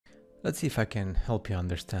Let's see if I can help you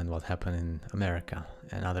understand what happened in America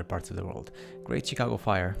and other parts of the world. Great Chicago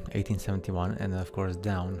Fire, 1871, and of course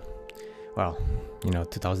down, well,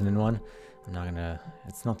 2001.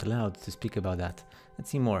 It's not allowed to speak about that. Let's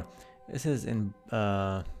see more. This is in,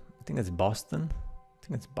 I think it's Boston.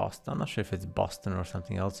 I'm not sure if it's Boston or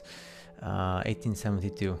something else.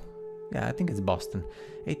 1872. Yeah, I think it's Boston.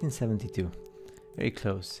 1872. Very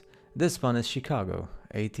close. This one is Chicago,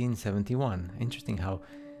 1871. Interesting how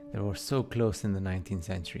they were so close in the 19th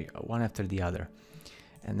century, one after the other.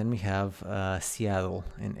 And then we have Seattle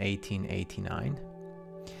in 1889.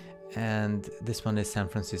 And this one is San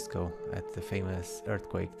Francisco at the famous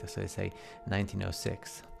earthquake, so they say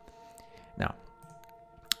 1906. Now,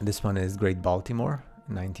 this one is Great Baltimore,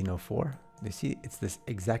 1904. You see, it's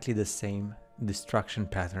exactly the same destruction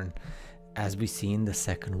pattern as we see in the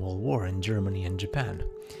Second World War in Germany and Japan.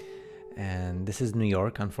 And this is New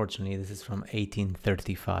York. Unfortunately, this is from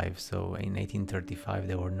 1835. So in 1835,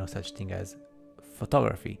 there were no such thing as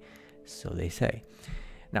photography, so they say.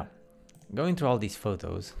 Now, going through all these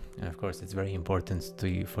photos, and of course, it's very important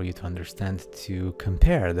for you to understand, to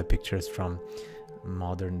compare the pictures from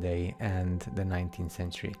modern day and the 19th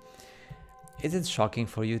century. Is it shocking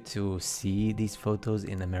for you to see these photos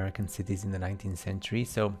in American cities in the 19th century?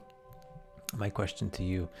 So my question to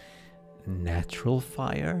you, natural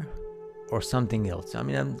fire or something else? I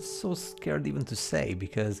mean, I'm so scared even to say,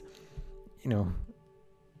 because,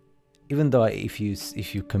 even though if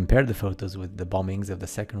you compare the photos with the bombings of the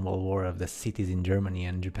Second World War of the cities in Germany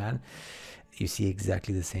and Japan, you see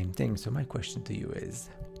exactly the same thing. So my question to you is,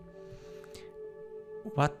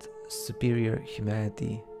 what superior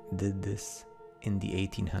humanity did this in the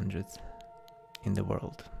 1800s in the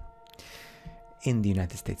world, in the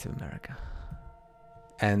United States of America?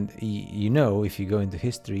 And if you go into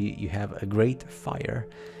history, you have a great fire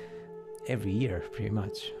every year, pretty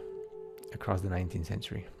much, across the 19th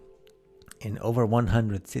century, in over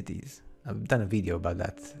 100 cities. I've done a video about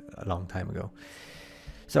that a long time ago.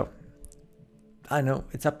 So, I know,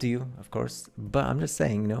 it's up to you, of course, but I'm just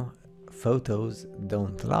saying, photos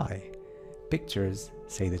don't lie. Pictures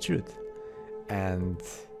say the truth. And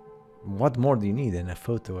what more do you need than a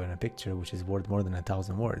photo and a picture which is worth more than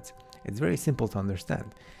 1,000 words? It's very simple to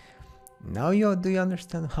understand. Now do you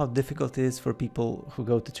understand how difficult it is for people who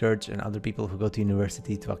go to church and other people who go to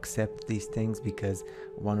university to accept these things, because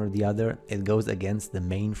one or the other, it goes against the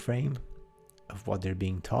mainframe of what they're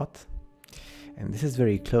being taught? And this is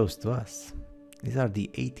very close to us. These are the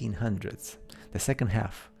 1800s, the second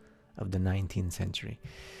half of the 19th century.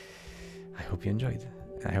 I hope you enjoyed.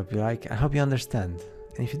 I hope you like. I hope you understand.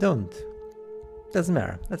 And if you don't, doesn't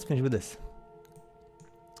matter. Let's finish with this.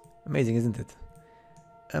 Amazing, isn't it?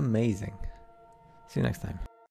 Amazing. See you next time.